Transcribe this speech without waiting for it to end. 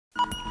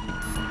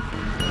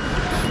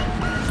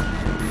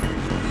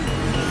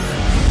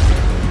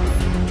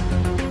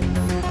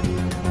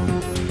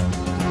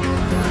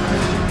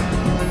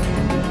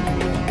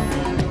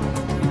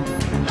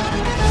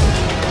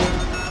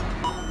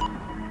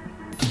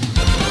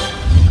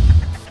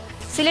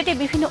সিলেটে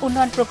বিভিন্ন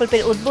উন্নয়ন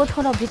প্রকল্পের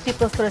উদ্বোধন ও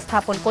ভিত্তিপ্রস্তর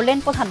স্থাপন করলেন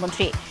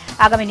প্রধানমন্ত্রী।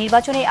 আগামী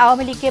নির্বাচনে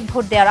আওয়ামী লীগকে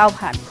ভোট দেওয়ার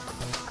আহ্বান।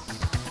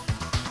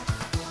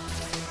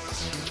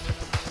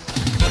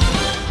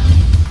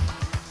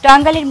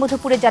 টাঙ্গাইলের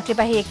মধুপুরে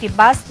যাত্রীবাহী একটি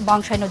বাস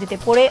বংশাই নদীতে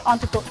পড়ে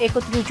অন্তত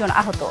 ৩১ জন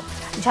আহত।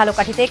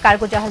 ঝালকাঠিতে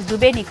কার্গো জাহাজ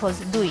ডুবে নিখোঁজ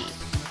 ২।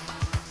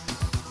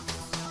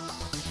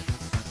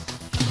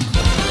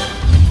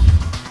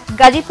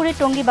 গাজীপুরের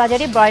টঙ্গী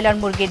বাজারে ব্রয়লার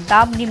মুরগির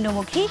দাম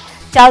নিম্নমুখী,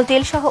 চাল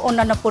তেল সহ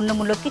অন্যান্য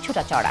পণ্যমূল্য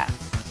কিছুটা চড়া।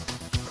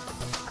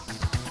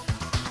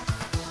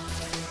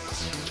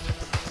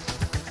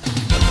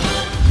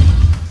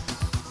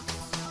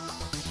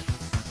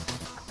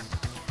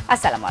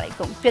 আসসালামু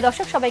আলাইকুম প্রিয়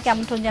দর্শক, সবাইকে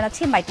আমন্ত্রণ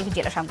জানাচ্ছি মাইটিভি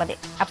জেলা সংবাদে।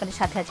 আপনাদের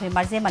সাথে আছি আমি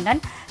মার্জিয়া মান্নান।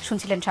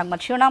 শুনছিলেন সংবাদ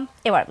শিরোনাম,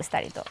 এবার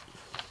বিস্তারিত।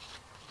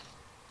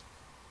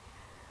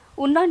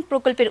 উন্নয়ন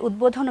প্রকল্পের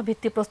উদ্বোধন ও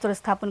ভিত্তিপ্রস্তর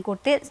স্থাপন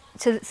করতে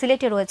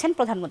সিলেটে রয়েছেন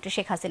প্রধানমন্ত্রী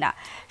শেখ হাসিনা।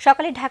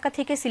 সকালে ঢাকা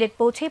থেকে সিলেট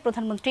পৌঁছে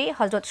প্রধানমন্ত্রী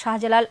হযরত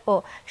শাহজালাল ও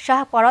শাহ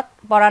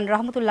পরান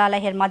রহমতুল্লাহ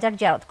আলাইহির মাজার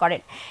জিয়ারত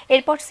করেন।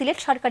 এরপর সিলেট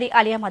সরকারি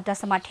আলিয়া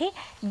মাদ্রাসা মাঠে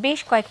বেশ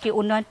কয়েকটি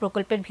উন্নয়ন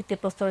প্রকল্পের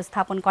ভিত্তিপ্রস্তর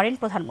স্থাপন করেন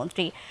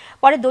প্রধানমন্ত্রী।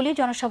 পরে দলীয়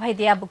জনসভায়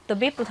দেয়া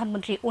বক্তব্যে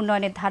প্রধানমন্ত্রী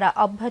উন্নয়নের ধারা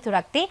অব্যাহত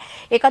রাখতে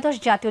একাদশ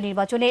জাতীয়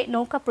নির্বাচনে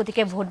নৌকা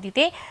প্রতীকে ভোট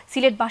দিতে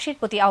সিলেটবাসীর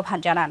প্রতি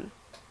আহ্বান জানান।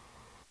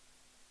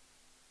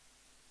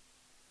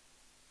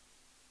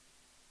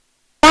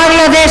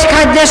 বাংলাদেশ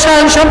খাদ্যের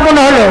স্বয়ংসম্পূর্ণ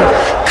হলো।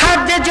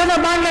 খাদ্যের জন্য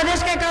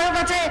বাংলাদেশকে কারো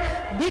কাছে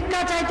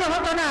ভিক্ষা চাইতে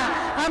হতো না।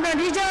 আমরা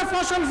নিজেরা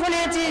ফসল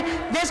ফলিয়েছি,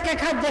 দেশকে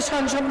খাদ্যের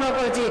স্বয়ংসম্পূর্ণ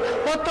করেছি।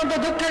 অত্যন্ত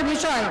দুঃখের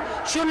বিষয়,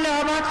 শুনলে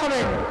অবাক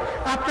হবেন,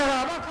 আপনারা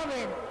অবাক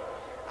হবেন।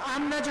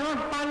 আমরা যখন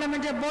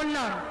পার্লামেন্টে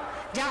বললাম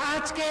যে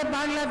আজকে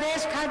বাংলাদেশ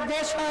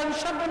খাদ্যের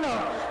স্বয়ংসম্পূর্ণ,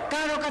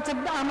 কারো কাছে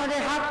আমাদের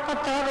হাত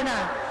করতে হবে না,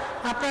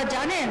 আপনারা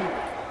জানেন,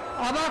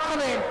 অবাক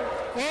হবেন,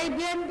 এই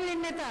বিএনপির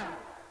নেতা।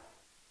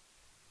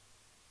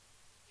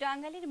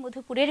 টাঙ্গাইলের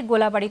মধুপুরের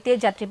গোলাবাড়িতে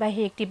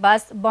যাত্রীবাহী একটি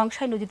বাস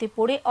বংশাই নদীতে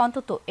পড়ে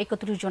অন্তত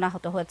 ৩১ জন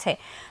আহত হয়েছে।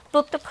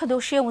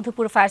 প্রত্যক্ষদর্শী ও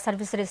মধুপুর ফায়ার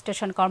সার্ভিসের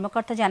স্টেশন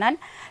কর্মকর্তা জানান,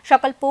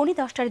 সকাল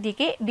 10:15টার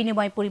দিকে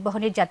বিনিময়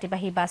পরিবহনের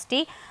যাত্রীবাহী বাসটি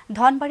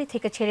ধনবাড়ি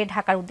থেকে ছেড়ে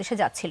ঢাকার উদ্দেশ্যে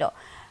যাচ্ছিল।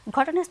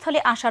 ঘটনাস্থলে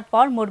আসার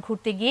পর মোড়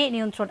ঘুরতে গিয়ে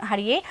নিয়ন্ত্রণ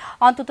হারিয়ে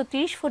অন্তত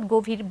 ৩০ ফুট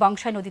গভীর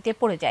বংশাই নদীতে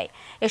পড়ে যায়।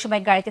 এ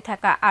সময় গাড়িতে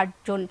থাকা ৮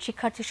 জন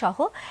শিক্ষার্থী সহ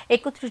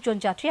 ৩১ জন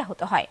যাত্রী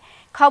আহত হয়।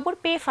 খবর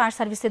পেয়ে ফায়ার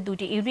সার্ভিসের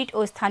 ২টি ইউনিট ও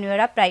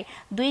স্থানীয়রা প্রায়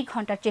 ২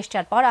 ঘণ্টার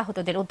চেষ্টার পর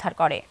আহতদের উদ্ধার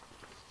করে।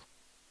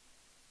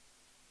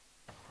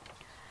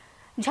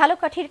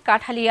 ঝালকাঠির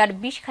কাঠালিয়ার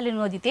বিষখালী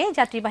নদীতে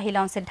যাত্রীবাহী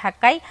লঞ্চের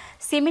ধাক্কায়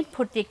সিমেন্ট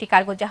ভর্তি একটি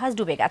কার্গো জাহাজ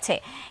ডুবে গেছে।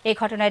 এই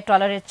ঘটনায়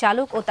ট্রলারের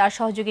চালক ও তার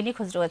সহযোগী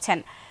নিখোঁজ রয়েছেন।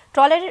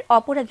 ট্রলারের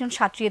অপর একজন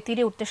সাঁতরিয়ে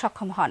তীরে উঠতে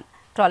সক্ষম হন।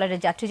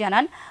 ট্রলারের যাত্রী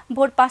জানান,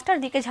 ভোর ৫টার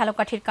দিকে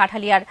ঝালকাঠির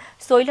কাঠালিয়ার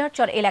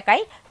সৈলারচর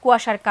এলাকায়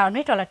কুয়াশার কারণে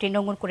ট্রলারটি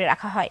নোঙর করে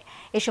রাখা হয়।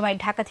 এ সময়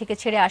ঢাকা থেকে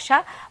ছেড়ে আসা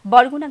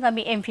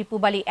বরগুনাগামী এমভি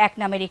পুবালি ১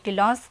 নামের একটি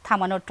লঞ্চ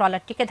থামানো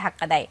ট্রলারটিকে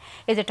ধাক্কা দেয়।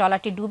 এতে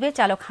ট্রলারটি ডুবে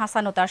চালক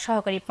হাসান ও তার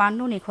সহকারী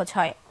পান্নু নিখোঁজ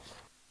হয়।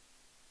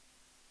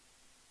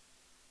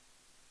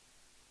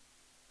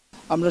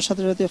 আমরা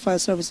সাথে সাথে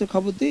ফায়ার সার্ভিসের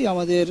খবর দিই।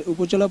 আমাদের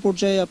উপজেলা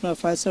পর্যায়ে আপনার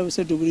ফায়ার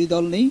সার্ভিসের ডুবুরি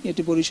দল নেই,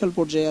 এটি বরিশাল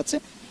পর্যায়ে আছে।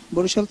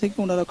 বরিশাল থেকে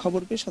ওনারা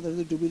খবর পেয়ে সাথে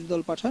সাথে ডুবুরি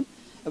দল পাঠান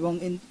এবং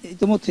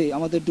ইতিমধ্যে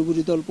আমাদের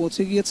ডুবুরি দল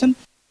পৌঁছে গিয়েছেন।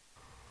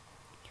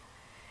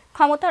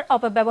 ক্ষমতার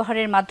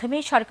অপব্যবহারের মাধ্যমে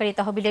সরকারি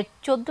তহবিলের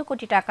 ১৪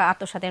 কোটি টাকা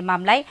আত্মসাতের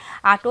মামলায়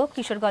আটক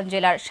কিশোরগঞ্জ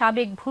জেলার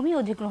সাবেক ভূমি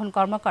অধিগ্রহণ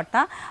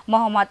কর্মকর্তা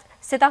মোহাম্মদ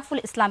সেতাফুল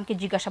ইসলামকে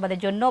জিজ্ঞাসাবাদের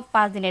জন্য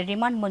 ৫ দিনের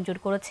রিমান্ড মঞ্জুর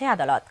করেছে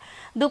আদালত।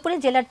 দুপুরে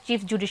জেলার চিফ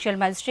জুডিশিয়াল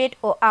ম্যাজিস্ট্রেট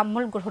ও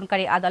আমল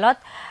গ্রহণকারী আদালত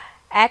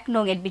 ১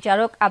 নং এর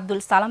বিচারক আব্দুল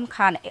সালাম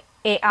খান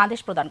এ আদেশ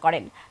প্রদান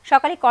করেন।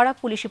 সকালে কড়া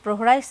পুলিশি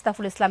প্রহরায়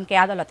সেতাফুল ইসলামকে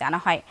আদালতে আনা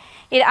হয়।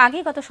 এর আগে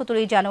গত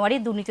 ১৭ জানুয়ারি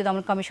দুর্নীতি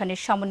দমন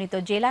কমিশনের সমন্বিত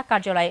জেলা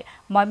কার্যালয়ে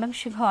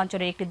ময়মনসিংহ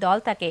অঞ্চলের একটি দল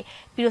তাকে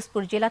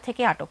পিরোজপুর জেলা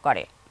থেকে আটক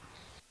করে।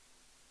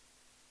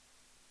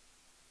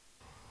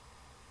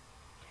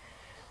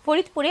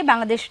 ফরিদপুরে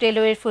বাংলাদেশ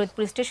রেলওয়ের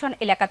ফরিদপুর স্টেশন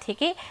এলাকা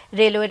থেকে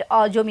রেলওয়ের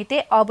জমিতে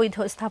অবৈধ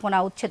স্থাপনা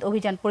উচ্ছেদ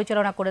অভিযান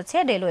পরিচালনা করেছে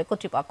রেলওয়ে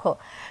কর্তৃপক্ষ।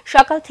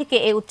 সকাল থেকে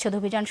এই উচ্ছেদ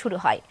অভিযান শুরু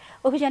হয়।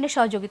 অভিযানে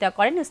সহযোগিতা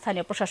করেন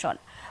স্থানীয় প্রশাসন।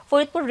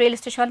 ফরিদপুর রেল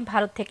স্টেশন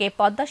ভারত থেকে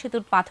পদ্মা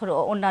সেতুর পাথর ও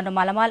অন্যান্য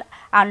মালামাল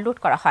আনলোড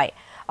করা হয়।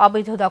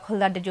 অবৈধ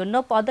দখলদারদের জন্য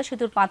পদ্মা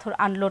সেতুর পাথর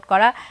আনলোড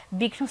করা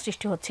বিঘ্ন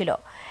সৃষ্টি হচ্ছিল।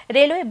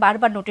 রেলওয়ে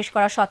বারবার নোটিশ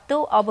করা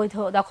সত্ত্বেও অবৈধ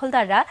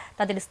দখলদাররা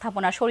তাদের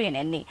স্থাপনা সরিয়ে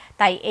নেননি,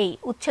 তাই এই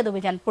উচ্ছেদ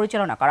অভিযান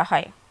পরিচালনা করা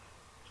হয়।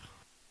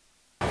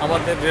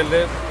 আমাদের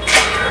রেলের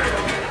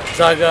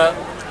জায়গা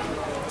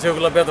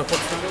যেগুলো বেদখল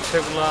ছিল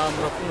সেগুলো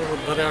আমরা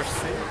পুনরুদ্ধারে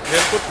আসছি।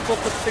 রেল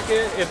কর্তৃপক্ষ থেকে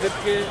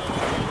এদেরকে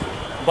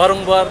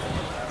বারংবার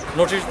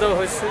নোটিশ দেওয়া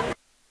হয়েছে।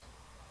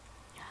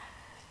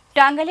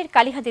 টাঙ্গাইলের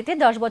কালিহাতীতে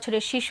 ১০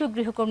 বছরের শিশু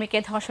গৃহকর্মীকে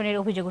ধর্ষণের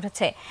অভিযোগ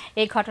উঠেছে।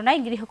 এই ঘটনায়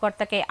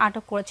গৃহকর্তাকে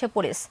আটক করেছে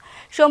পুলিশ।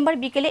 সোমবার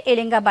বিকেলে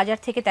এলেঙ্গা বাজার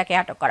থেকে তাকে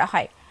আটক করা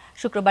হয়।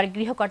 শুক্রবার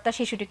গৃহকর্তা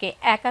শিশুটিকে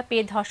একা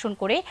পেয়ে ধর্ষণ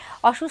করে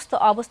অসুস্থ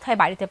অবস্থায়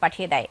বাড়িতে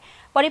পাঠিয়ে দেয়।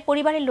 পরে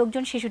পরিবারের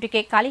লোকজন শিশুটিকে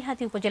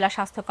কালিহাতী উপজেলা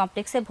স্বাস্থ্য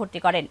কমপ্লেক্সে ভর্তি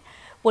করেন।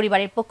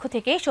 পরিবারের পক্ষ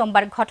থেকে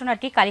সোমবার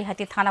ঘটনাটি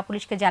কালিহাতী থানা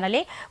পুলিশকে জানালে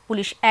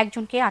পুলিশ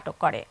একজনকে আটক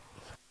করে।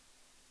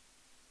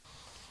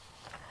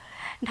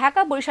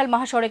 ঢাকা বরিশাল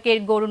মহাসড়কের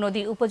গৌর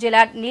নদী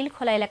উপজেলার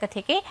নীলখোলা এলাকা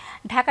থেকে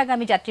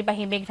ঢাকাগামী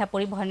যাত্রীবাহী মেঘনা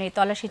পরিবহনের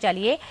তল্লাশি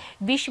চালিয়ে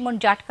 ২০ মণ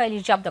জাটকা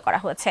ইলিশ জব্দ করা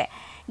হয়েছে।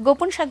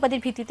 গোপন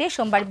সংবাদের ভিত্তিতে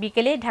সোমবার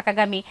বিকেলে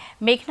ঢাকাগামী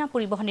মেঘনা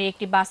পরিবহনের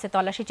একটি বাসে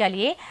তল্লাশি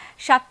চালিয়ে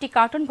 ৭টি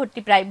কার্টন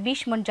ভর্তি প্রায়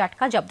 ২০ মণ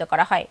জাটকা জব্দ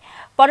করা হয়।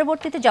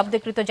 পরবর্তীতে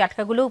জব্দকৃত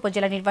জাটকাগুলো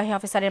উপজেলা নির্বাহী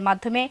অফিসারের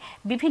মাধ্যমে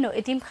বিভিন্ন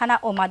এতিমখানা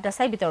ও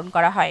মাদ্রাসায় বিতরণ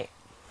করা হয়।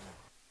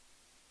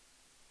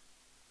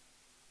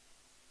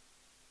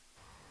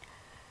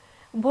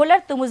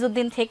 ভোলার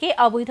তুমুজউদ্দিন থেকে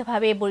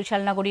অবৈধভাবে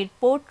বরিশাল নগরীর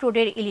পোর্ট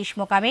রোডের ইলিশ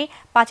মোকামে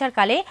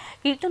পাচারকালে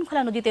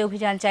কীর্তনখোলা নদীতে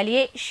অভিযান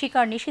চালিয়ে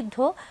শিকার নিষিদ্ধ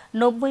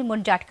 ৯০ মণ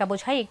জাটকা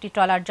বোঝাই একটি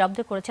ট্রলার জব্দ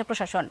করেছে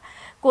প্রশাসন।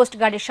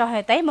 কোস্টগার্ডের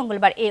সহায়তায়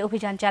মঙ্গলবার এই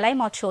অভিযান চালায়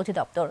মৎস্য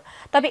অধিদপ্তর।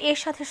 তবে এর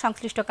সাথে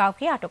সংশ্লিষ্ট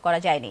কাউকে আটক করা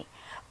যায়নি।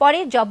 পরে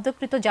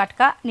জব্দকৃত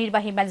জাটকা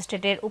নির্বাহী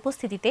ম্যাজিস্ট্রেটের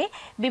উপস্থিতিতে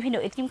বিভিন্ন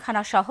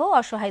এতিমখানা সহ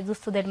অসহায়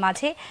দুস্থদের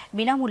মাঝে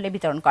বিনামূল্যে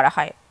বিতরণ করা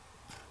হয়।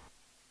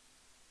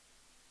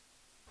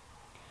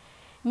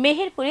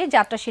 মেহেরপুরে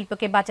যাত্রা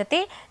শিল্পকে বাঁচাতে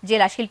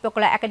জেলা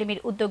শিল্পকলা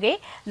একাডেমির উদ্যোগে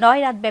 ৯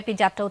 রাতব্যাপী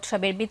যাত্রা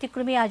উৎসবের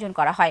ব্যতিক্রমী আয়োজন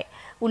করা হয়।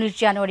 ১৯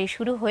 জানুয়ারি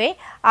শুরু হয়ে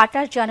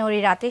 ২৮ জানুয়ারি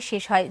রাতে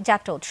শেষ হয়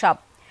যাত্রা উৎসব।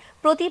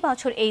 প্রতি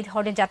বছর এই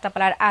ধরনের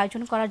যাত্রাপালার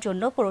আয়োজন করার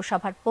জন্য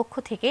পৌরসভার পক্ষ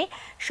থেকে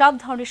সব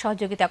ধরনের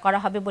সহযোগিতা করা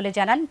হবে বলে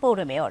জানান পৌর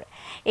মেয়র।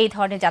 এই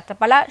ধরনের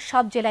যাত্রাপালা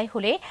সব জেলায়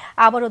হলে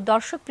আবারও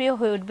দর্শকপ্রিয়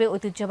হয়ে উঠবে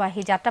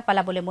ঐতিহ্যবাহী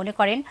যাত্রাপালা বলে মনে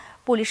করেন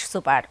পুলিশ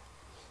সুপার।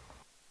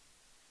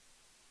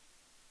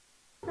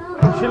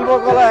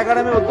 শিল্পকলা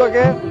একাডেমির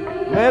উদ্যোগে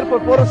মেহেরপুর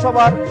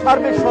পৌরসভার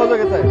সার্বিক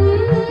সহযোগিতায়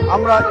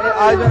আমরা এই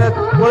আয়োজনে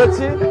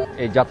করেছি।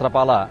 এই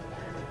যাত্রাপালা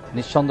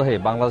নিঃসন্দেহে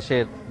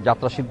বাংলাদেশের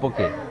যাত্রা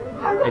শিল্পকে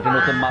একটি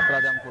নতুন মাত্রা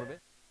দান করবে।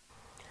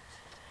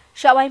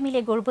 সবাই মিলে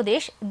গড়ব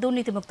দেশ,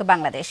 দুর্নীতিমুক্ত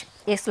বাংলাদেশ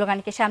এই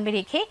স্লোগানকে সামনে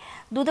রেখে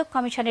দুদক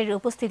কমিশনের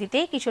উপস্থিতিতে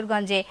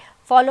কিশোরগঞ্জে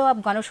ফলো আপ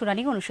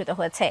গণশুনানি অনুষ্ঠিত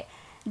হয়েছে।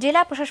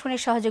 জেলা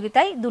প্রশাসনের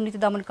সহযোগিতায় দুর্নীতি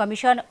দমন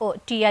কমিশন ও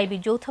টিআইবি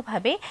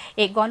যৌথভাবে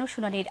এই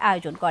গণশুনানির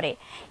আয়োজন করে।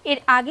 এর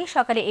আগে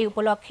সকালে এই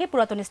উপলক্ষে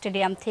পুরাতন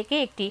স্টেডিয়াম থেকে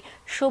একটি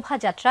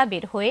শোভাযাত্রা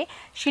বের হয়ে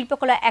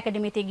শিল্পকলা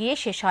একাডেমিতে গিয়ে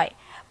শেষ হয়।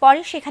 পরে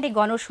সেখানে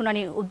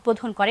গণশুনানি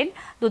উদ্বোধন করেন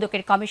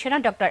দুদকের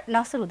কমিশনার ডক্টর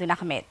নাসিরউদ্দিন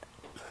আহমেদ।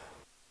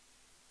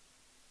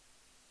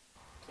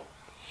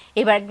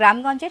 এবার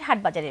গ্রামগঞ্জের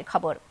হাটবাজারের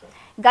খবর।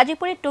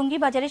 গাজীপুরের টঙ্গী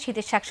বাজারে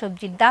শীতের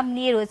শাকসবজির দাম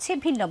নিয়ে রয়েছে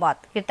ভিন্ন মত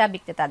ক্রেতা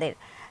বিক্রেতাদের।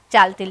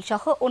 চাল, তেল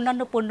সহ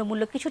অন্যান্য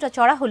পণ্যমূল্য কিছুটা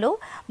চড়া হলেও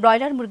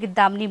ব্রয়লার মুরগির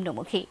দাম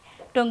নিম্নমুখী।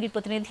 টঙ্গীর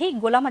প্রতিনিধি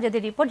গোলাম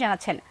আজাদের রিপোর্ট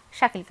জানাচ্ছেন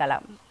শাকিল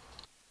কালাম।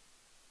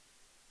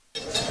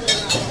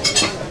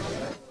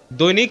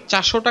 দৈনিক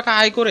 ৪০০ টাকা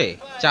আয় করে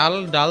চাল,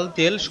 ডাল,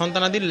 তেল,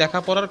 সন্তানাদির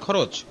লেখাপড়ার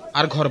খরচ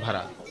আর ঘর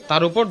ভাড়া,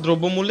 তার উপর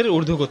দ্রব্যমূল্যের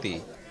ঊর্ধ্বগতি,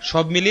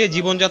 সব মিলিয়ে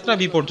জীবনযাত্রা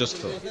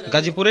বিপর্যস্ত।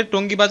 গাজীপুরের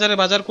টঙ্গী বাজারে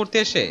বাজার করতে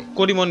এসে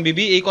করিমন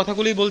বিবি এই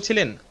কথাগুলি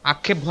বলছিলেন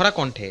আক্ষেপ ভরা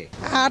কণ্ঠে।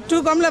 একটু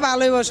কমলে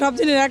ভালো হইব, সব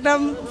জিনিস একটা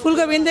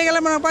ফুলকপি কিনতে গেলে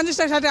 ৫০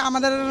 টাকা সাথে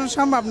আমাদের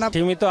সম্ভব না।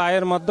 সীমিত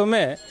আয়ের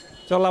মাধ্যমে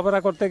চলাফেরা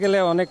করতে গেলে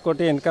অনেক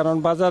কঠিন, কারণ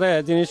বাজারে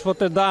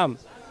জিনিসপত্রের দাম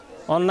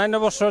অন্যান্য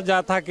বছর যা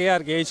থাকে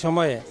আর কি এই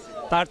সময়ে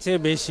তার চেয়ে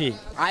বেশি।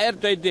 আয়ের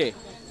চাইতে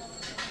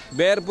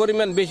ব্যয়ের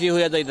পরিমাণ বেশি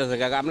হয়ে যাইতেছে।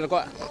 আপনার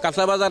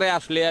কাঁচা বাজারে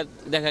আসলে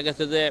দেখা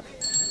গেছে যে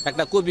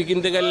একটা কপি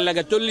কিনতে গেলে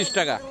লাগে ৪০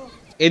 টাকা।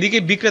 এদিকে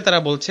বিক্রেতারা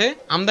বলছে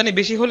আমদানি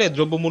বেশি হলে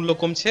দ্রব্যমূল্য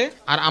কমছে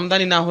আর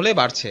আমদানি না হলে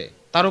বাড়ছে।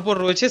 তার উপর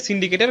রয়েছে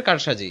সিন্ডিকেটের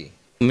কারসাজি।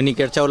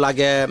 মিনিকেট চাও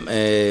লাগে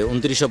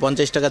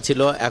 ২৯৫০ টাকা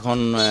ছিল, এখন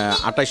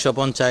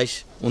 ২৮৫০,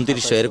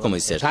 ২৯০০ এরকম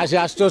হয়েছে।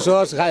 ৮০০,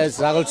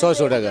 ছাগল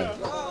 ৬০০ টাকা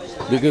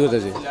বিক্রি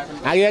করতেছে।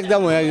 আগে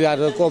একদম হয়ে আর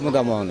কম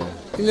দাম হয়।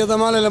 ইন্ডিয়াতে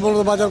মাল এলে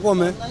বলতো বাজার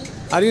কমে,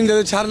 আর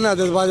ইন্ডিয়াতে ছাড় না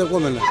বাজার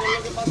কমে না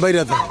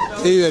বাইরেতে,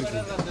 এই আর কি।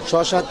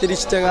 শসা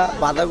 ৩০ টাকা,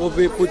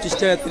 বাঁধাকপি ২৫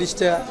 টাকা ৩০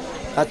 টাকা,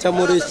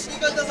 কাঁচামরিচ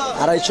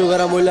 ২৫০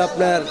 গ্রাম হইলে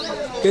আপনার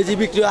কেজি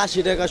বিক্রি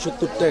 ৮০ টাকা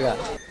 ৭০ টাকা।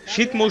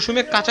 শীত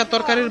মৌসুমে কাঁচা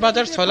তরকারির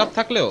বাজার সয়লাভ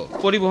থাকলেও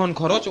পরিবহন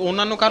খরচ ও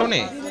অন্যান্য কারণে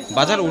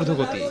বাজার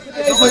ঊর্ধ্বগতি।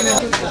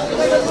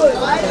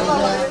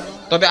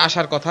 তবে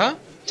আসার কথা,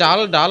 চাল,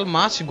 ডাল,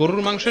 মাছ,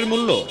 গরুর মাংসের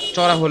মূল্য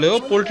চড়া হলেও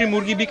পোল্ট্রি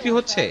মুরগি বিক্রি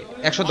হচ্ছে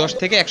 ১১০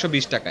 থেকে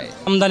 ১২০ টাকায়।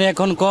 আমদানি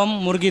এখন কম,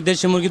 মুরগি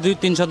দেশি মুরগি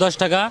 ৩১০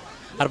 টাকা,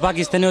 আর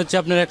পাকিস্তানি হচ্ছে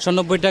আপনার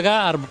 ১৯০ টাকা,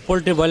 আর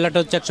পোল্ট্রি ব্রয়লারটা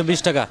হচ্ছে ১২০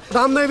 টাকা।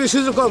 দাম নাই বেশি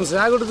কমছে,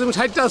 আগে তুমি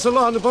 ৬০ টাকা ছিল,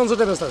 ৫০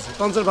 টাকা আছে,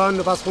 ৫০,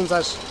 ৫২,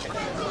 ৫৫।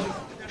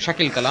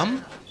 শাকিল কালাম,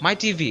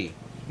 মাইটিভি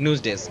নিউজ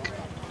ডেস্ক।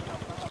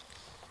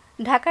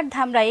 ঢাকার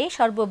ধামরাইয়ে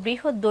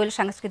সর্ববৃহৎ দোয়েল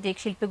সাংস্কৃতিক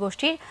শিল্পী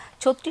গোষ্ঠীর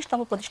 ৩৬তম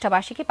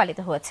প্রতিষ্ঠাবার্ষিকী পালিত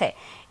হয়েছে।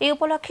 এই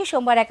উপলক্ষে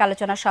সোমবার এক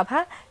আলোচনা সভা,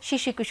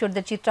 শিশু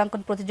কিশোরদের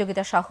চিত্রাঙ্কন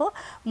প্রতিযোগিতা সহ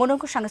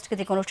মনোজ্ঞ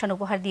সাংস্কৃতিক অনুষ্ঠান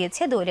উপহার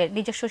দিয়েছে দোয়েলের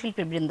নিজস্ব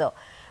শিল্পীবৃন্দ।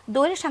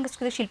 দোয়েলের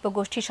সাংস্কৃতিক শিল্প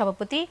গোষ্ঠীর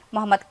সভাপতি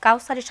মোহাম্মদ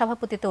কাউসারের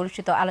সভাপতিত্বে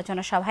অনুষ্ঠিত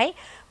আলোচনা সভায়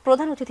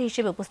প্রধান অতিথি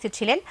হিসেবে উপস্থিত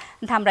ছিলেন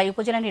ধামরাই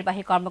উপজেলা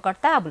নির্বাহী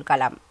কর্মকর্তা আবুল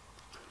কালাম।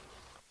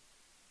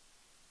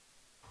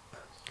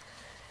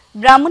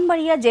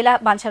 ব্রাহ্মণবাড়িয়া জেলা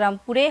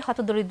বাঞ্ছারামপুরে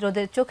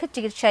হতদরিদ্রদের চোখের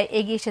চিকিৎসায়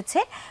এগিয়ে এসেছে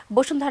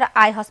Bashundhara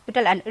eye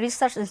hospital and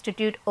research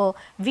institute O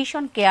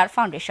vision care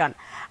foundation.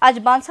 আজ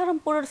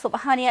বাঞ্ছারামপুরের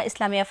সোবাহানিয়া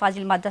ইসলামিয়া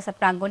ফাজিল মাদ্রাসা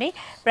প্রাঙ্গণে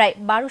প্রায়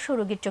 ১২০০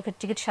 রোগীর চোখের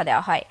চিকিৎসা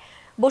দেওয়া হয়।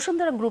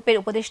 বসুন্ধরা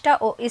গ্রুপের উপদেষ্টা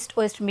ও ইস্ট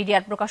ওয়েস্ট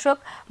মিডিয়ার প্রকাশক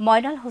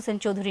ময়নাল হোসেন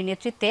চৌধুরীর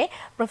নেতৃত্বে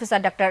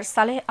প্রফেসর ডাক্তার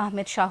সালেহ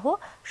আহমেদ সহ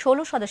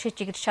 ১৬ সদস্যের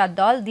চিকিৎসা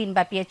দল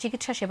দিনব্যাপী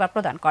চিকিৎসা সেবা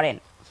প্রদান করেন।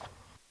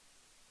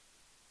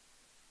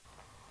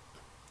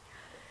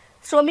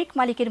 শ্রমিক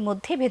মালিকের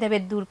মধ্যে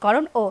ভেদাভেদ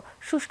দূরকরণ ও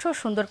সুষ্ঠু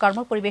সুন্দর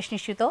কর্মপরিবেশ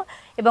নিশ্চিত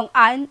এবং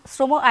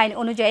শ্রম আইন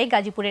অনুযায়ী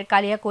গাজীপুরের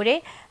কালিয়াকৈরে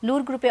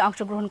নূর গ্রুপে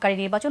অংশগ্রহণকারী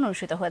নির্বাচন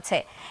অনুষ্ঠিত হয়েছে।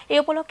 এ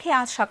উপলক্ষে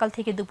আজ সকাল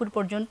থেকে দুপুর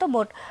পর্যন্ত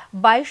মোট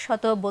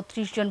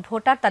 ২২৩২ জন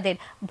ভোটার তাদের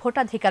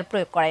ভোটাধিকার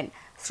প্রয়োগ করেন।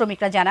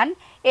 শ্রমিকরা জানান,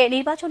 এ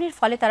নির্বাচনের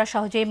ফলে তারা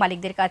সহজেই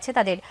মালিকদের কাছে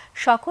তাদের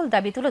সকল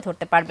দাবি তুলে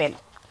ধরতে পারবেন।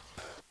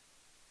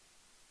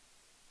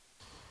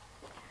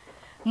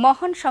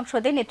 মহান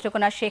সংসদে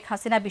নেত্রকোনা শেখ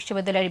হাসিনা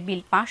বিশ্ববিদ্যালয়ের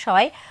বিল পাশ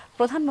হওয়ায়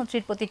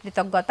প্রধানমন্ত্রীর প্রতি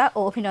কৃতজ্ঞতা ও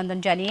অভিনন্দন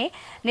জানিয়ে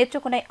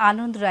নেত্রকোনায়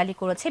আনন্দ র্যালি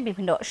করেছে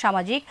বিভিন্ন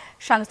সামাজিক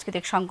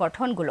সাংস্কৃতিক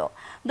সংগঠনগুলো।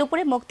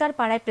 দুপুরে মোক্তার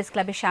পাড়ায়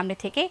প্রেসক্লাবের সামনে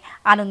থেকে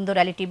আনন্দ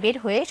র্যালিটি বের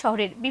হয়ে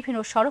শহরের বিভিন্ন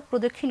সড়ক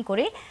প্রদক্ষিণ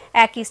করে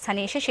একই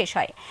স্থানে এসে শেষ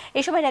হয়।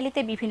 এ সময় র্যালিতে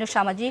বিভিন্ন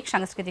সামাজিক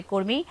সাংস্কৃতিক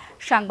কর্মী,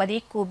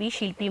 সাংবাদিক, কবি,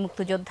 শিল্পী,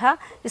 মুক্তিযোদ্ধা,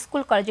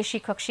 স্কুল কলেজের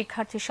শিক্ষক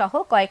শিক্ষার্থী সহ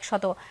কয়েক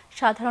শত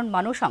সাধারণ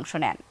মানুষ অংশ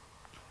নেন।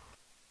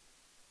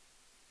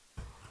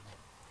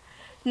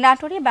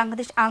 নাটোরে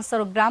বাংলাদেশ আনসার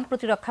ও গ্রাম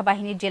প্রতিরক্ষা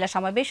বাহিনীর জেলা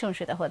সমাবেশ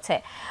অনুষ্ঠিত হয়েছে।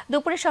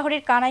 দুপুরে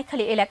শহরের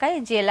কানাইখালী এলাকায়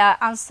জেলা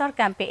আনসার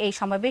ক্যাম্পে এই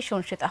সমাবেশ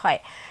অনুষ্ঠিত হয়।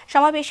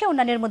 সমাবেশে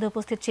অন্যান্যের মধ্যে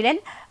উপস্থিত ছিলেন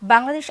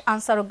বাংলাদেশ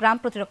আনসার ও গ্রাম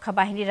প্রতিরক্ষা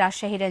বাহিনীর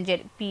রাজশাহী রেঞ্জের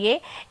পিএ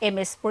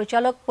এমএস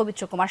পরিচালক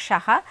পবিত্র কুমার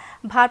সাহা,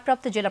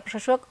 ভারপ্রাপ্ত জেলা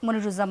প্রশাসক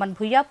মনিরুজ্জামান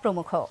ভুইয়া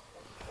প্রমুখ।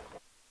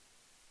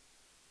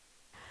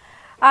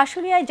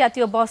 আশুলিয়ায়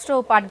জাতীয় বস্ত্র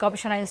ও পাট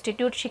গবেষণা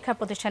ইনস্টিটিউট শিক্ষা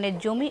প্রতিষ্ঠানের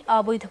জমি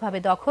অবৈধভাবে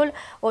দখল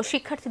ও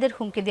শিক্ষার্থীদের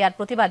হুমকি দেওয়ার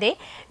প্রতিবাদে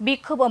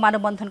বিক্ষোভ ও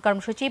মানববন্ধন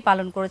কর্মসূচি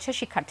পালন করেছে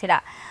শিক্ষার্থীরা।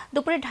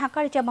 দুপুরে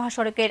ঢাকা-রিচা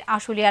মহাসড়কের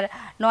আশুলিয়ার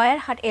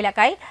নয়ারহাট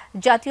এলাকায়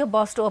জাতীয়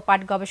বস্ত্র ও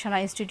পাট গবেষণা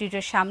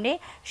ইনস্টিটিউটের সামনে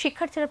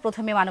শিক্ষার্থীরা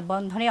প্রথমে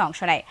মানববন্ধনে অংশ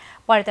নেয়।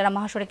 পরে তারা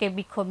মহাসড়কে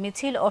বিক্ষোভ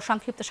মিছিল ও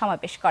সংক্ষিপ্ত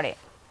সমাবেশ করে।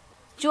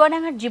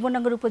 চুয়াডাঙ্গার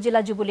জীবননগর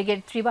উপজেলা যুবলীগের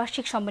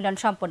ত্রিবার্ষিক সম্মেলন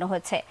সম্পন্ন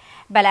হয়েছে।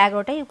 বেলা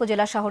 ১১টায়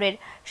উপজেলা শহরের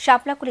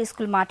শাপলাকুলি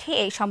স্কুল মাঠে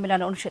এই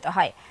সম্মেলন অনুষ্ঠিত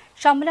হয়।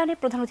 সম্মেলনে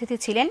প্রধান অতিথি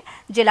ছিলেন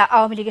জেলা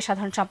আওয়ামী লীগের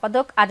সাধারণ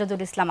সম্পাদক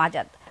আজাদুল ইসলাম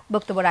আজাদ।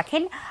 বক্তব্য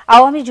রাখেন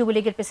আওয়ামী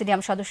যুবলীগের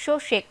প্রেসিডিয়াম সদস্য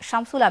শেখ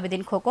শামসুল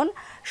আবেদিন খোকন,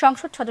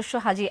 সংসদ সদস্য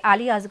হাজী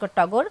আলী আজগর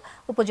টগর,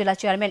 উপজেলা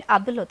চেয়ারম্যান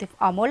আব্দুল লতিফ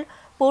অমল,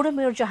 পৌর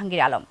মেয়র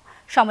জাহাঙ্গীর আলম।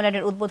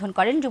 সম্মেলনের উদ্বোধন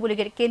করেন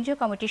যুবলীগের কেন্দ্রীয়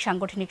কমিটির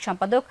সাংগঠনিক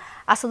সম্পাদক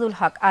আসাদুল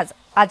হক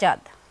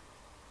আজাদ।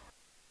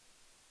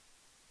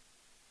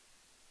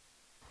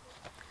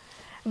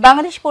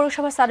 বাংলাদেশ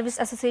পৌরসভা সার্ভিস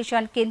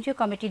অ্যাসোসিয়েশন কেন্দ্রীয়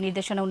কমিটির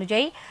নির্দেশনা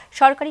অনুযায়ী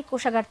সরকারি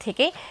কোষাগার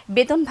থেকে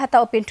বেতন ভাতা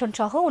ও পেনশন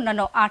সহ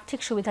অন্যান্য আর্থিক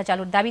সুবিধা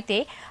চালুর দাবিতে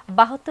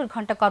 ৭২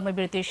 ঘণ্টা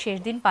কর্মবিরতির শেষ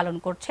দিন পালন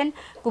করছেন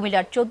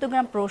কুমিল্লার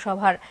 ১৪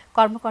 পৌরসভার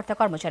কর্মকর্তা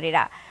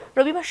কর্মচারীরা।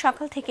 রবিবার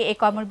সকাল থেকে এই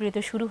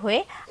কর্মবিরতি শুরু হয়ে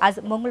আজ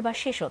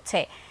মঙ্গলবার শেষ হচ্ছে।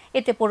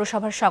 এতে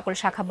পৌরসভার সকল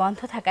শাখা বন্ধ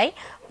থাকায়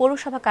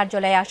পৌরসভা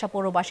কার্যালয়ে আসা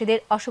পৌরবাসীদের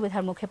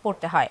অসুবিধার মুখে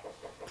পড়তে হয়।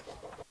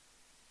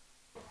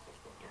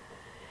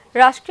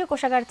 রাষ্ট্রীয়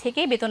কোষাগার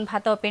থেকে বেতন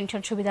ভাতা ও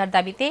পেনশন সুবিধার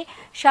দাবিতে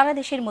সারা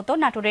দেশের মতো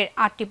নাটোরের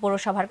 ৮টি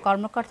পৌরসভার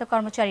কর্মকর্তা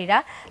কর্মচারীরা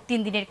 ৩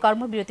 দিনের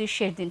কর্মবিরতির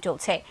শেষ দিন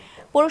চলছে।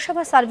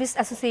 পৌরসভা সার্ভিস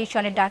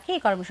অ্যাসোসিয়েশনের ডাকে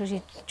এই কর্মসূচি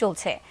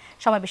চলছে।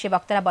 সমাবেশে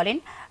বক্তারা বলেন,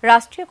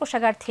 রাষ্ট্রীয়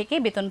কোষাগার থেকে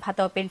বেতন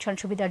ভাতা ও পেনশন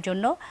সুবিধার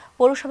জন্য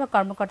পৌরসভা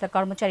কর্মকর্তা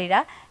কর্মচারীরা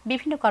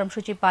বিভিন্ন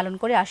কর্মসূচি পালন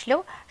করে আসলেও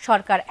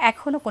সরকার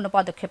এখনও কোনো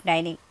পদক্ষেপ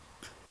নেয়নি।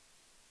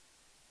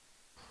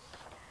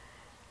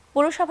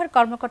 পৌরসভার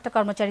কর্মকর্তা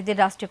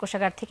কর্মচারীদের রাষ্ট্রীয়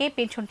কোষাগার থেকে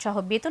পেনশন সহ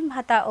বেতন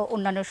ভাতা ও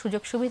অন্যান্য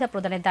সুযোগ সুবিধা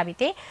প্রদানের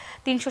দাবিতে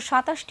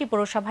 ৩২৭টি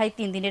পৌরসভায়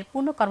 ৩ দিনের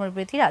পূর্ণ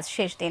কর্মবিরতির আজ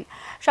শেষ দিন।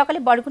 সকালে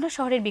বরগুনা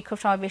শহরের বিক্ষোভ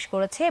সমাবেশ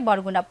করেছে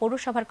বরগুনা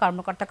পৌরসভার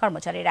কর্মকর্তা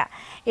কর্মচারীরা।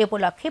 এ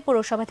উপলক্ষে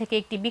পৌরসভা থেকে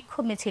একটি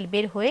বিক্ষোভ মিছিল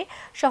বের হয়ে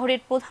শহরের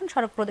প্রধান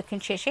সড়ক প্রদক্ষিণ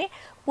শেষে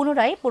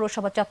পুনরায়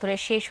পৌরসভা চত্বরে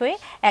শেষ হয়ে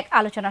এক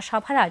আলোচনা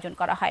সভার আয়োজন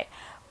করা হয়।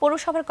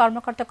 পৌরসভার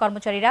কর্মকর্তা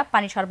কর্মচারীরা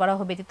পানি সরবরাহ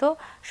ব্যতীত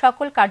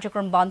সকল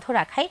কার্যক্রম বন্ধ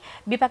রাখায়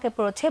বিপাকে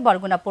পড়েছে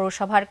বরগুনা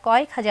পৌরসভার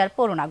কয়েক হাজার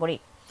পৌর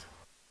নাগরিক।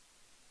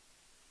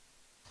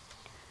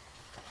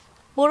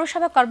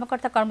 পৌরসভা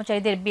কর্মকর্তা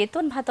কর্মচারীদের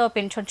বেতন ভাতা ও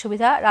পেনশন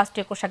সুবিধা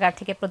রাষ্ট্রীয় কোষাগার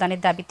থেকে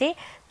প্রদানের দাবিতে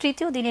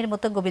তৃতীয় দিনের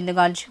মতো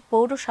গোবিন্দগঞ্জ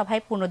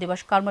পৌরসভায় পূর্ণ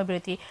দিবস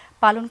কর্মবিরতি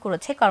পালন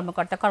করেছে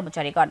কর্মকর্তা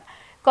কর্মচারীগণ।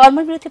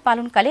 কর্মবিরতি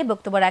পালনকালে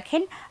বক্তব্য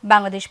রাখেন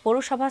বাংলাদেশ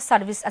পৌরসভা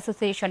সার্ভিস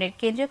অ্যাসোসিয়েশনের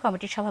কেন্দ্রীয়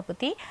কমিটির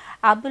সভাপতি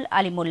আব্দুল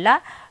আলী মোল্লা,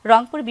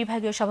 রংপুর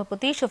বিভাগীয়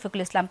সভাপতি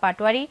শফিকুল ইসলাম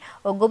পাটোয়ারি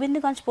ও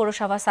গোবিন্দগঞ্জ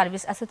পৌরসভা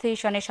সার্ভিস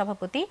অ্যাসোসিয়েশনের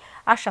সভাপতি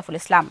আশরাফুল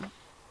ইসলাম।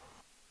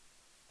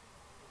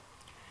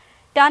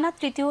 টানা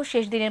তৃতীয়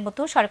শেষ দিনের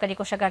মতো সরকারি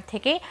কোষাগার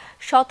থেকে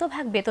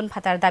শতভাগ বেতন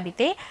ভাতার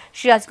দাবিতে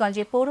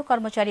সিরাজগঞ্জে পৌর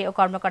কর্মচারী ও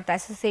কর্মকর্তা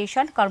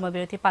অ্যাসোসিয়েশন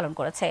কর্মবিরতি পালন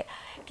করেছে।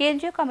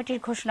 কেন্দ্রীয় কমিটির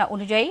ঘোষণা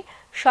অনুযায়ী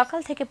সকাল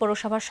থেকে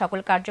পৌরসভার সকল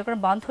কার্যক্রম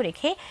বন্ধ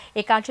রেখে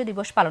এই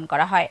কার্যদিবস পালন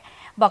করা হয়।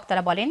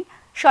 বক্তারা বলেন,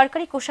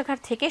 সরকারি কোষাগার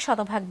থেকে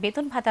শতভাগ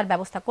বেতন ভাতার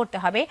ব্যবস্থা করতে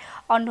হবে,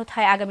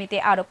 অন্যথায় আগামীতে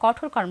আরও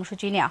কঠোর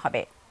কর্মসূচি নেওয়া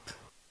হবে।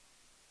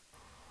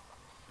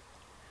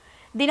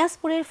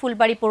 দিনাজপুরের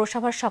ফুলবাড়ী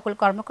পৌরসভার সকল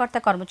কর্মকর্তা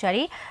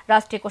কর্মচারী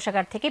রাষ্ট্রীয়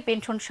কোষাগার থেকে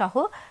পেনশন সহ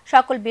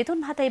সকল বেতন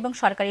ভাতা এবং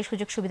সরকারি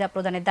সুযোগ সুবিধা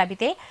প্রদানের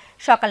দাবিতে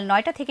সকাল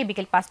 ৯টা থেকে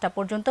বিকেল ৫টা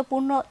পর্যন্ত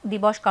পূর্ণ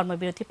দিবস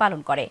কর্মবিরতি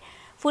পালন করে।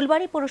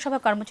 ফুলবাড়ী পৌরসভা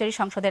কর্মচারী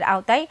সংসদের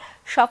আওতায়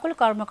সকল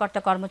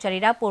কর্মকর্তা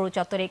কর্মচারীরা পৌর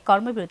চত্বরে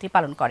কর্মবিরতি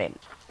পালন করেন।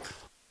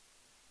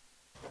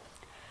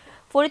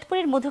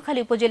 ফরিদপুরের মধুখালী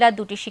উপজেলার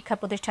দুটি শিক্ষা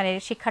প্রতিষ্ঠানের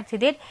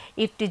শিক্ষার্থীদের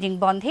ইফটিজিং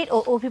বন্ধের ও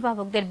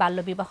অভিভাবকদের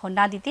বাল্যবিবাহ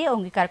না দিতে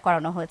অঙ্গীকার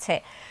করানো হয়েছে।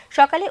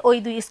 সকালে ওই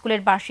দুই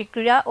স্কুলের বার্ষিক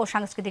ক্রীড়া ও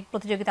সাংস্কৃতিক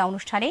প্রতিযোগিতা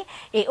অনুষ্ঠানে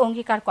এই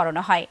অঙ্গীকার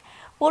করানো হয়।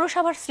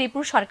 পৌরসভার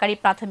শ্রীপুর সরকারি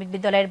প্রাথমিক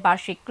বিদ্যালয়ের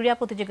বার্ষিক ক্রীড়া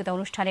প্রতিযোগিতা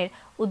অনুষ্ঠানের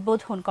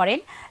উদ্বোধন করেন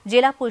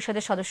জেলা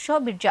পরিষদের সদস্য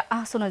মির্জা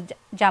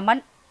আহসানুজ্জামান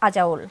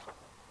আজাউল।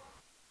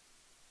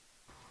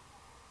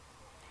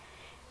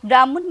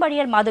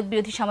 ব্রাহ্মণবাড়িয়ার মাদক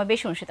বিরোধী সমাবেশ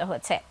অনুষ্ঠিত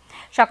হয়েছে।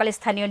 সকালে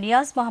স্থানীয়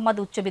নিয়াজ মোহাম্মদ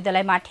উচ্চ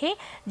বিদ্যালয় মাঠে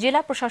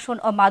জেলা প্রশাসন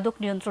ও মাদক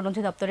নিয়ন্ত্রণ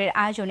অধিদপ্তরের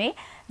আয়োজনে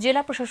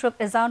জেলা প্রশাসক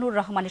এজানুর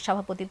রহমানের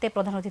সভাপতিত্বে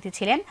প্রধান অতিথি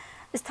ছিলেন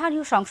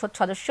স্থানীয় সংসদ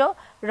সদস্য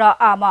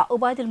আমা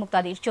ওবায়দুল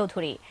মুক্তাদির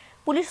চৌধুরী,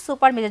 পুলিশ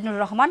সুপার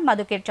মিজানুর রহমান,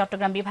 মাদকের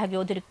চট্টগ্রাম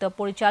বিভাগীয় অতিরিক্ত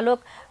পরিচালক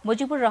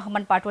মুজিবুর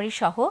রহমান পাটোয়ারি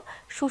সহ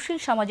সুশীল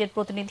সমাজের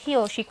প্রতিনিধি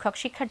ও শিক্ষক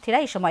শিক্ষার্থীরা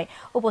এ সময়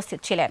উপস্থিত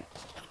ছিলেন।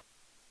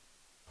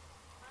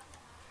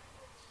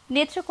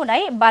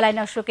 নেত্রকোনায়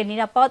বালাইনাশকের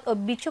নিরাপদ ও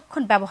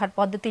বিচক্ষণ ব্যবহার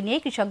পদ্ধতি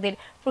নিয়ে কৃষকদের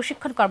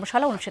প্রশিক্ষণ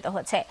কর্মশালা অনুষ্ঠিত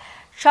হয়েছে।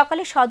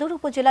 সকালে সদর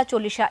উপজেলা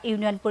 ৪০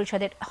 ইউনিয়ন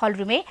পরিষদের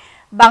হলরুমে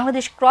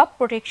বাংলাদেশ ক্রপ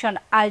প্রোটেকশন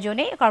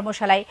আয়োজনে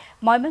কর্মশালায়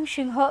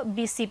ময়মনসিংহ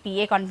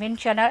বিসিপিএ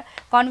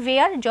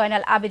কনভেয়ার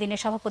জয়নাল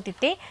আবেদিনের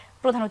সভাপতিত্বে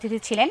প্রধান অতিথি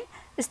ছিলেন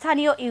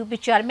স্থানীয় ইউপি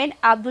চেয়ারম্যান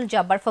আব্দুল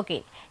জব্বার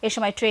ফকির। এ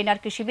সময়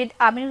ট্রেনার কৃষিবিদ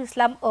আমিনুল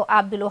ইসলাম ও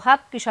আব্দুল ওহাব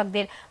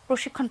কৃষকদের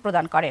প্রশিক্ষণ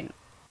প্রদান করেন।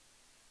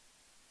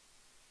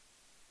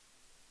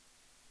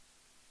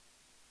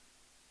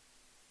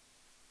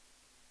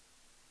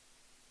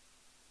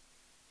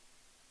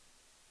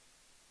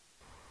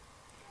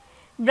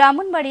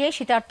 ব্রাহ্মণবাড়িয়ায়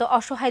শীতার্ত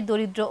অসহায়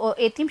দরিদ্র ও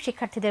এতিম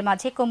শিক্ষার্থীদের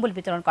মাঝে কম্বল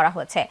বিতরণ করা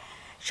হয়েছে।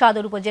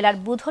 সদর উপজেলার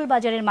বুধল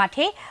বাজারের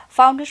মাঠে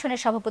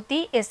ফাউন্ডেশনের সভাপতি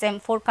এস.এম.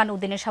 ফোরকান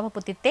উদ্দিনের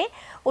সভাপতিত্বে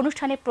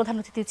অনুষ্ঠানে প্রধান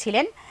অতিথি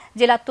ছিলেন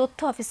জেলা তথ্য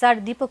অফিসার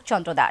দীপক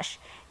চন্দ্র দাস।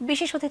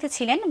 বিশেষ অতিথি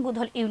ছিলেন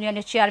বুধল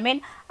ইউনিয়নের চেয়ারম্যান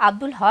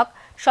আব্দুল হক,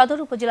 সদর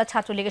উপজেলা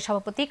ছাত্রলীগের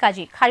সভাপতি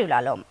কাজী খায়রুল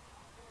আলম।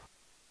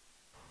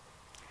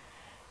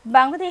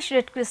 বাংলাদেশ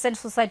রেড ক্রিসেন্ট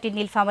সোসাইটির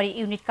নীলফামারী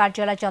ইউনিট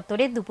কার্যালয়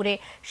চত্বরে দুপুরে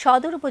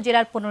সদর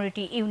উপজেলার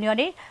 15টি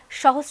ইউনিয়নের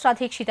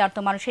সহস্রাধিক শীতার্ত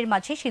মানুষের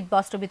মাঝে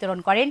শীতবস্ত্র বিতরণ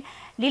করেন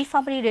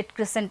নীলফামারী রেড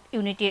ক্রিসেন্ট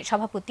ইউনিটের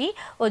সভাপতি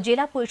ও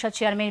জেলা পরিষদ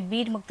চেয়ারম্যান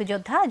বীর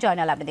মুক্তিযোদ্ধা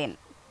জয়নাল আবেদিন।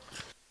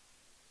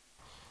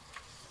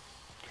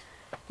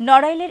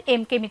 নড়াইলের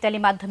এম.কে. মিতালী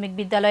মাধ্যমিক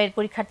বিদ্যালয়ের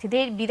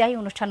পরীক্ষার্থীদের বিদায়ী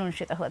অনুষ্ঠান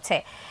অনুষ্ঠিত হয়েছে।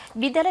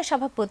 বিদ্যালয়ের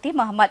সভাপতি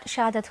মোহাম্মদ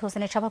শাহাদাত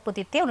হোসেনের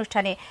সভাপতিত্বে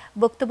অনুষ্ঠানে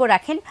বক্তব্য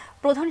রাখেন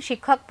প্রধান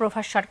শিক্ষক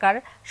প্রভাস সরকার,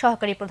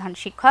 সহকারী প্রধান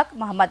শিক্ষক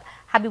মোহাম্মদ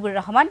হাবিবুর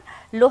রহমান,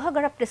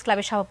 লোহাগড়া প্রেস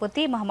ক্লাবের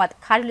সভাপতি মোহাম্মদ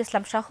খায়রুল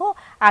ইসলাম সহ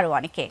আরও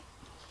অনেকে।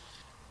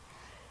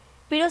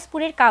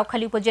 পিরোজপুরের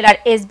কাউখালী উপজেলার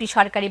এসবি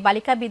সরকারি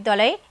বালিকা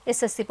বিদ্যালয়ে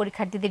এসএসসি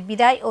পরীক্ষার্থীদের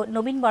বিদায় ও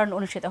নবীনবরণ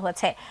অনুষ্ঠিত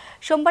হয়েছে।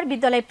 সোমবার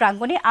বিদ্যালয়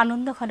প্রাঙ্গণে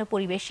আনন্দঘন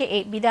পরিবেশে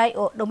এই বিদায়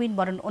ও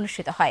নবীনবরণ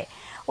অনুষ্ঠিত হয়।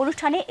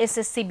 অনুষ্ঠানে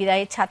এসএসসি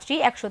বিদায়ের ছাত্রী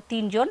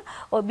 103 জন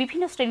ও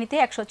বিভিন্ন শ্রেণীতে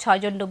 106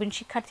 জন নবীন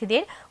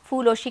শিক্ষার্থীদের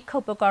ফুল ও শিক্ষা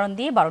উপকরণ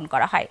দিয়ে বরণ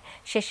করা হয়।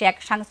 শেষে এক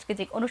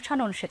সাংস্কৃতিক অনুষ্ঠান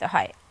অনুষ্ঠিত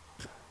হয়।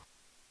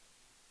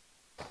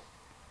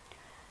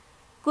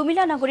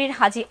 কুমিল্লা নগরীর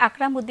হাজী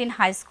আকরাম উদ্দিন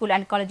হাই স্কুল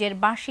অ্যান্ড কলেজের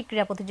বার্ষিক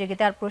ক্রীড়া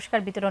প্রতিযোগিতার পুরস্কার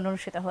বিতরণ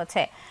অনুষ্ঠিত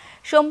হয়েছে।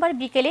 সোমবার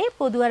বিকেলে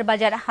পদুয়ার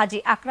বাজার হাজী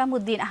আকরাম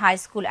Uddin high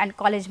school and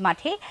college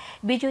মাঠে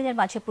বিজয়ীদের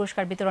মাঝে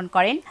পুরস্কার বিতরণ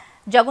করেন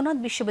জগন্নাথ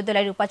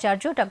বিশ্ববিদ্যালয়ের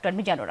উপাচার্য ডক্টর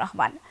মিজানুর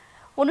রহমান।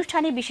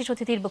 অনুষ্ঠানে বিশেষ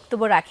অতিথির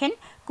বক্তব্য রাখেন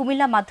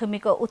কুমিল্লা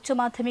মাধ্যমিক ও উচ্চ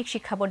মাধ্যমিক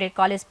শিক্ষা বোর্ডের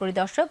কলেজ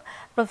পরিদর্শক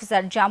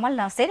প্রফেসর জামাল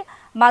নাসের,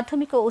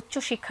 মাধ্যমিক ও উচ্চ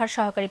শিক্ষার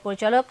সহকারী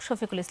পরিচালক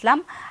শফিকুল ইসলাম,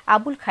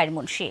 আবুল খায়ের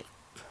মুন্সি।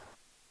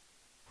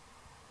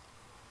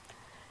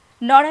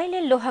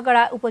 নড়াইলের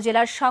লোহাগড়া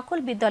উপজেলার সকল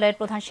বিদ্যালয়ের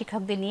প্রধান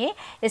শিক্ষকদের নিয়ে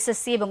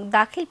এসএসসি এবং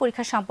দাখিল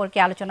পরীক্ষা সম্পর্কে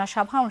আলোচনা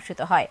সভা অনুষ্ঠিত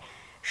হয়।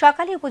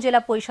 সকালে উপজেলা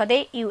পরিষদে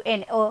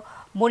ইউএনও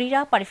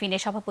মনিরা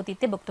পারফিনের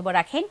সভাপতিত্বে বক্তব্য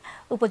রাখেন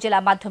উপজেলা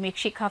মাধ্যমিক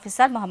শিক্ষা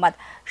অফিসার মোহাম্মদ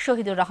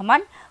শহীদুর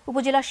রহমান,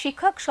 উপজেলা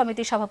শিক্ষক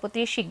সমিতির সভাপতি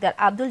শিকদার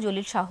আব্দুল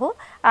জলিল সহ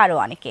আরও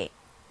অনেকে।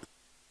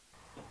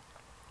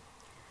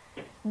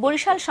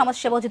 বরিশাল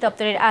সমাজসেবা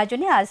অধিদপ্তরের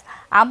আয়োজনে আজ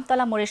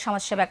আমতলা মোড়ের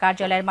সমাজসেবা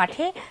কার্যালয়ের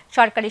মাঠে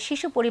সরকারি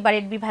শিশু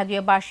পরিবারের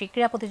বিভাগীয় বার্ষিক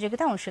ক্রীড়া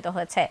প্রতিযোগিতা অনুষ্ঠিত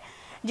হয়েছে।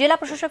 জেলা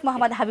প্রশাসক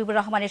মোহাম্মদ হাবিবুর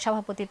রহমানের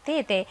সভাপতিত্বে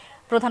এতে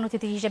প্রধান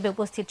অতিথি হিসেবে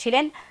উপস্থিত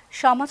ছিলেন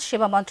সমাজ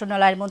সেবা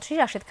মন্ত্রণালয়ের মন্ত্রী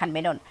রাশেদ খান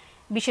মেনন।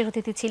 বিশেষ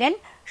অতিথি ছিলেন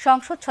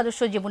সংসদ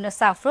সদস্য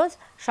জীবনুন্নেছা আফরোজ,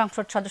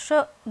 সংসদ সদস্য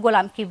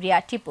গোলাম কিবরিয়া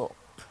টিপু।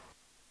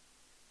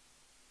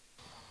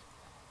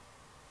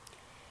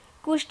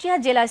 কুষ্টিয়া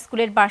জেলা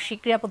স্কুলের বার্ষিক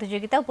ক্রীড়া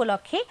প্রতিযোগিতা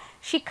উপলক্ষে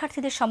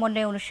শিক্ষার্থীদের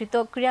সমন্বয়ে অনুষ্ঠিত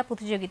ক্রীড়া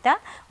প্রতিযোগিতা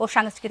ও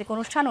সাংস্কৃতিক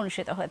অনুষ্ঠান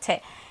অনুষ্ঠিত হয়েছে।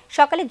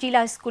 সকালে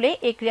জেলা স্কুলে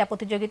এই ক্রীড়া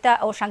প্রতিযোগিতা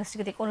ও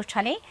সাংস্কৃতিক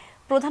অনুষ্ঠানে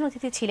প্রধান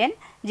অতিথি ছিলেন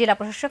জেলা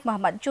প্রশাসক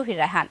মোহাম্মদ জহির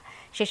রায়হান।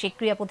 শেষে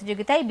ক্রীড়া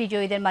প্রতিযোগিতায়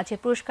বিজয়ীদের মাঝে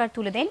পুরস্কার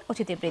তুলে দেন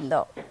অতিথিবৃন্দ।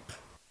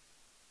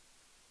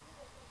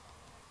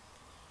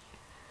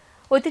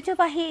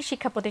 ঐতিহ্যবাহী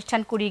শিক্ষা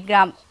প্রতিষ্ঠান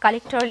কুড়িগ্রাম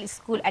কালেক্টরাল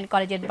স্কুল অ্যান্ড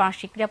কলেজের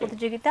বার্ষিক ক্রীড়া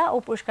প্রতিযোগিতা ও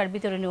পুরস্কার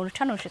বিতরণী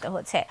অনুষ্ঠান অনুষ্ঠিত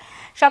হয়েছে।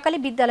 সকালে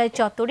বিদ্যালয়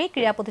চত্বরে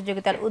ক্রীড়া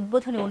প্রতিযোগিতার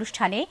উদ্বোধনী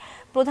অনুষ্ঠানে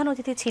প্রধান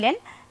অতিথি ছিলেন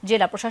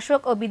জেলা প্রশাসক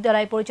ও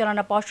বিদ্যালয়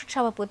পরিচালনা পর্ষদ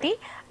সভাপতি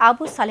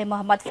আবু সালেহ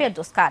মোহাম্মদ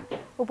ফেরদৌস খান।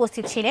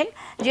 উপস্থিত ছিলেন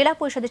জেলা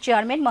পরিষদের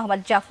chairman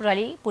Mohammad Zafar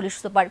Ali, police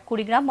super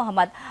Kurigram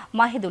Mohammad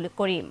Mahidul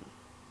করিম।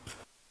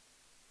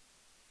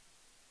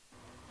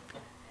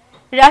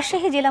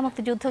 রাজশাহী জেলা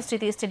মুক্তিযুদ্ধ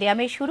স্মৃতি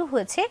স্টেডিয়ামে শুরু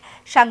হয়েছে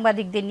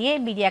সাংবাদিকদের নিয়ে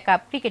মিডিয়া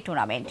কাপ ক্রিকেট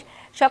টুর্নামেন্ট।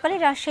 সকালে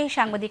রাজশাহী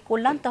সাংবাদিক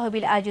কল্যাণ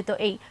তহবিল আয়োজিত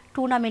এই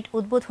টুর্নামেন্ট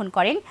উদ্বোধন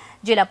করেন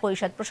জেলা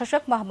পরিষদ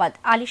প্রশাসক মোহাম্মদ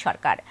আলী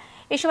সরকার।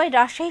 এ সময়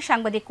রাজশাহী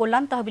সাংবাদিক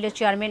কল্যাণ তহবিলের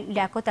চেয়ারম্যান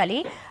লিয়াকত আলী,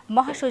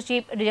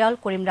 মহাসচিব রিয়াল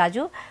করিম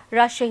রাজু,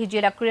 রাজশাহী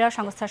জেলা ক্রীড়া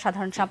সংস্থার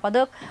সাধারণ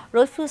সম্পাদক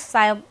রফিউস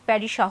সায়ম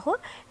প্যারি সহ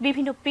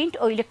বিভিন্ন প্রিন্ট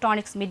ও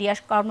ইলেকট্রনিক্স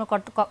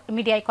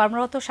মিডিয়ায়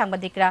কর্মরত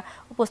সাংবাদিকরা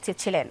উপস্থিত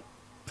ছিলেন।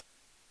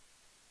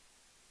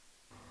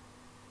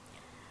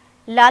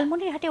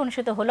 লালমনিরহাটে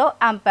অনুষ্ঠিত হল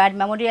আম্পায়ার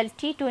মেমোরিয়াল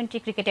টি-20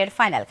 ক্রিকেটের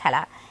ফাইনাল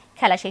খেলা।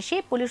 খেলা শেষে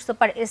পুলিশ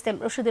সুপার SM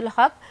রশিদুল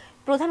হক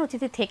প্রধান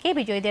অতিথি থেকে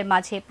বিজয়ীদের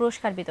মাঝে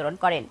পুরস্কার বিতরণ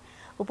করেন।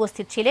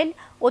 উপস্থিত ছিলেন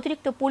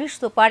অতিরিক্ত police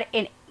super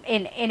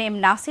NM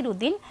Nasir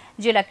Uddin,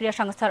 জেলা ক্রীড়া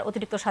সংস্থার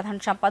অতিরিক্ত সাধারণ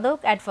সম্পাদক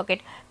অ্যাডভোকেট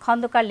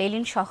খন্দকার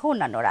লেলিন সহ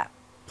অন্যান্যরা।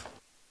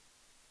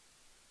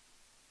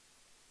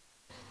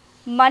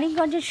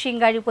 মানিকগঞ্জের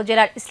সিংগাইর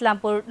উপজেলার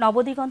ইসলামপুর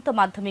নবদিগন্ত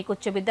মাধ্যমিক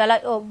উচ্চ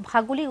বিদ্যালয় ও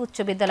ভাগুলি উচ্চ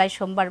বিদ্যালয়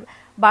সোমবার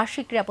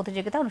বার্ষিক ক্রীড়া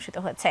প্রতিযোগিতা অনুষ্ঠিত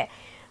হয়েছে।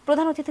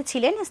 প্রধান অতিথি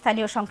ছিলেন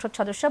স্থানীয় সংসদ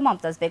সদস্য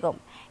মমতাজ বেগম।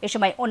 এ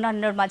সময়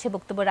অন্যান্যের মাঝে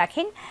বক্তব্য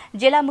রাখেন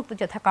জেলা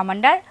মুক্তিযোদ্ধা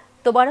কমান্ডার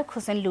তোবারক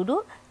হোসেন লুডু,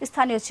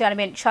 স্থানীয়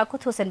চেয়ারম্যান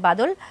শওকত হোসেন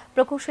বাদল,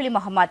 প্রকৌশলী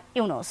মোহাম্মদ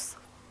ইউনুস।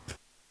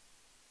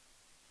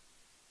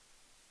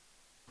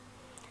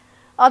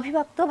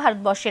 অবিভক্ত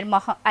ভারতবর্ষের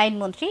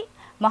আইনমন্ত্রী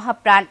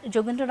মহাপ্রাণ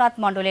যোগেন্দ্রনাথ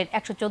মণ্ডলের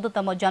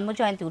 ১১৪তম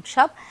জন্মজয়ন্তী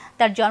উৎসব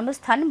তার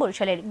জন্মস্থান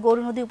বরিশালের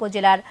গৌরনদী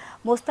উপজেলার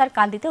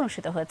মোস্তারকান্দিতে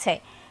অনুষ্ঠিত হয়েছে।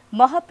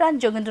 মহাপ্রাণ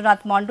যোগেন্দ্রনাথ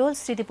মণ্ডল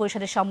স্মৃতি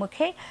পরিষদের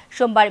সম্মুখে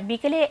সোমবার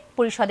বিকেলে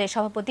পরিষদের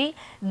সভাপতি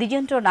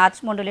দ্বিজেন্দ্রনাথ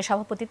মণ্ডলের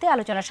সভাপতিত্বে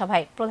আলোচনা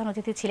সভায় প্রধান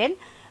অতিথি ছিলেন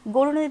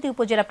গৌরনদী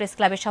উপজেলা প্রেস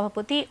ক্লাবের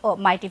সভাপতি ও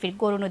মাইটিভির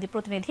গৌরনদী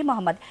প্রতিনিধি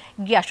মোহাম্মদ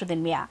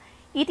গিয়াসউদ্দিন মিয়া।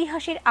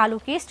 ইতিহাসের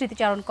আলোকে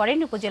স্মৃতিচারণ করেন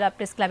উপজেলা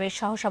প্রেস ক্লাবের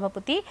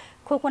সহসভাপতি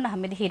খোকন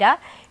আহমেদ হীরা,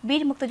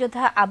 বীর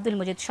মুক্তিযোদ্ধা আব্দুল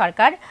মজিদ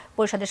সরকার,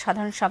 পরিষদের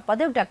সাধারণ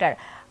সম্পাদক ডক্টর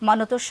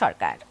মানতোষ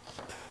সরকার।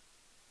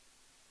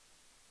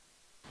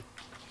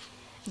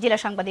 জেলা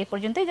সংবাদ এই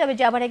পর্যন্তই।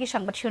 যাবার আগে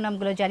সংবাদ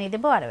শিরোনামগুলো জানিয়ে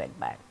দেব আরও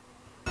একবার।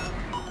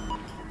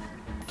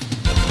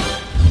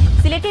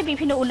 সিলেটে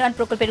বিভিন্ন উন্নয়ন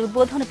প্রকল্পের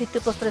উদ্বোধন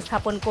ভিত্তিপ্রস্তর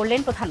স্থাপন করলেন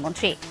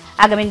প্রধানমন্ত্রী।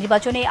 আগামী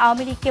নির্বাচনে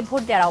আওয়ামী লীগকে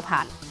ভোট দেওয়ার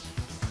আহ্বান।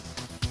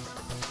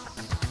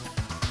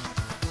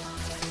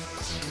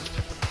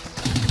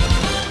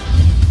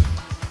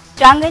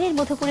 টাঙ্গাইলের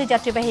মধুপুরে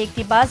যাত্রীবাহী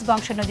একটি বাস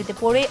বংশা নদীতে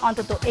পড়ে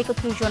অন্তত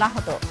 ৩১ জন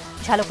আহত।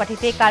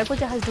 ঝালকাঠিতে কার্গো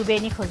জাহাজ ডুবে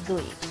নিখোঁজ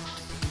 ২।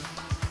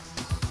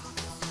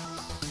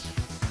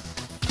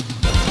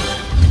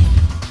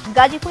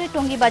 গাজীপুরের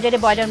টঙ্গী বাজারে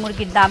ব্রয়লার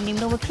মুরগির দাম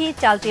নিম্নমুখী,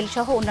 চাল তেল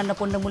সহ অন্যান্য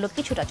পণ্যমূল্য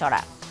কিছুটা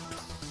চড়া।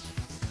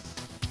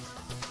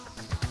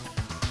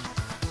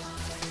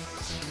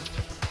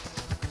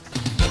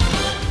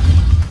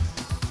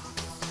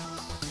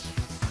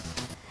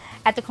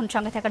 এতক্ষণ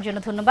সঙ্গে থাকার জন্য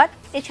ধন্যবাদ।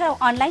 এছাড়াও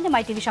অনলাইনে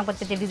মাইটিভি সংবাদ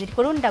পেতে ভিজিট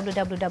করুন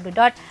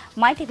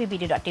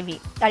www.mytvbd.tv।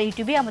 আর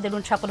ইউটিউবে আমাদের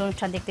সকল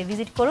অনুষ্ঠান দেখতে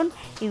ভিজিট করুন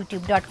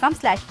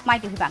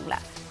youtube.com/mytvbangla।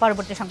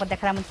 পরবর্তী সংবাদ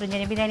দেখার আমন্ত্রণ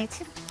জানিয়ে বিদায়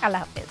নিচ্ছি।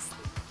 আল্লাহ হাফেজ।